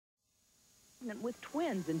With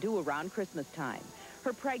twins and due around Christmas time.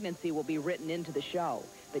 Her pregnancy will be written into the show,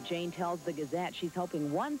 but Jane tells the Gazette she's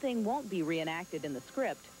hoping one thing won't be reenacted in the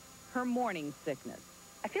script, her morning sickness.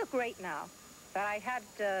 I feel great now, but I had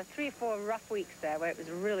 3 or 4 rough weeks there where it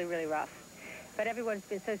was really, really rough. But everyone's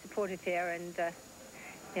been so supportive here, and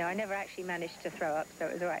you know, I never actually managed to throw up, so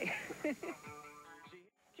it was all right.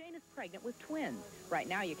 Jane is pregnant with twins. Right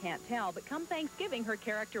now you can't tell, but come Thanksgiving her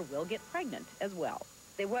character will get pregnant as well.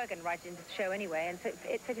 They were going to write it into the show anyway, and so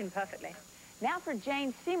it fit in perfectly. Now for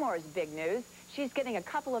Jane Seymour's big news. She's getting a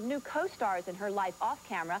couple of new co-stars in her life off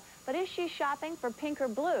camera, but is she shopping for pink or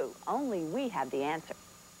blue? Only we have the answer.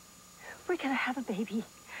 We're gonna have a baby.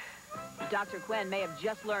 Dr. Quinn may have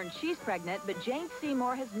just learned she's pregnant, but Jane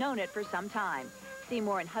Seymour has known it for some time.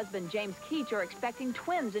 Seymour and husband James Keach are expecting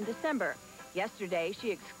twins in December. Yesterday,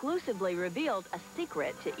 she exclusively revealed a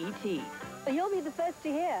secret to E.T. You'll be the first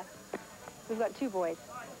to hear. We've got 2 boys.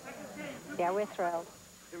 Yeah, we're thrilled.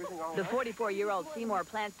 The 44-year-old Seymour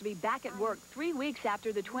plans to be back at work 3 weeks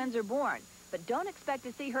after the twins are born, but don't expect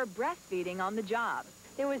to see her breastfeeding on the job.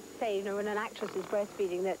 They always say, you know, when an actress is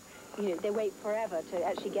breastfeeding that, you know, they wait forever to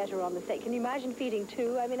actually get her on the set. Can you imagine feeding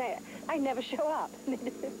 2? I mean, I never show up.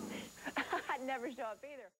 I'd never show up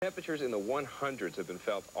either. Temperatures in the 100s have been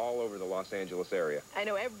felt all over the Los Angeles area. I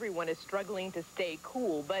know everyone is struggling to stay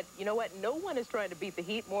cool, but you know what? No one is trying to beat the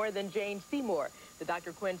heat more than Jane Seymour. The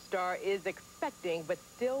Dr. Quinn star is expecting, but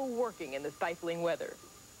still working in the stifling weather.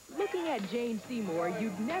 Looking at Jane Seymour,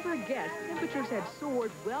 you'd never guess temperatures had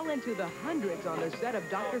soared well into the hundreds on the set of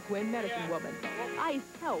Dr. Quinn Medicine Woman. Ice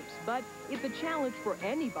helps, but it's a challenge for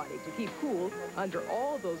anybody to keep cool under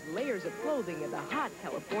all those layers of clothing in the hot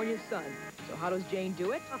California sun. So how does Jane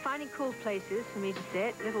do it? Well, finding cool places for me to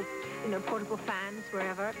sit, little, you know, portable fans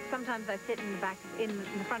wherever. Sometimes I sit in the back, in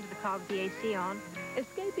the front of the car with the AC on.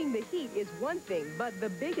 Escaping the heat is one thing, but the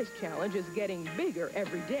biggest challenge is getting bigger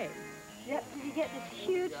every day. Yep, did you get this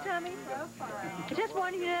huge tummy? I just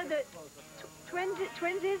wanted you to know that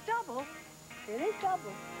twins is double. It is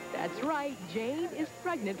double. That's right, Jane is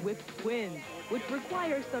pregnant with twins, which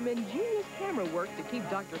requires some ingenious camera work to keep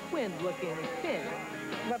Dr. Quinn looking thin.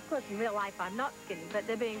 Well, of course, in real life, I'm not skinny, but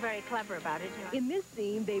they're being very clever about it. You know. In this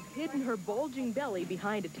scene, they've hidden her bulging belly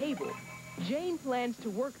behind a table. Jane plans to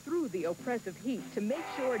work through the oppressive heat to make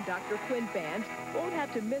sure Dr. Quinn fans won't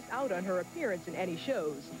have to miss out on her appearance in any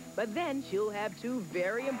shows. But then she'll have 2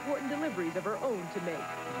 very important deliveries of her own to make.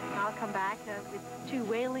 I'll come back with 2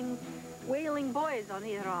 wailing boys on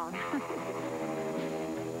either arm.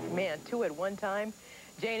 Man, 2 at one time.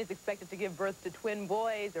 Jane is expected to give birth to twin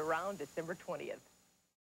boys around December 20th.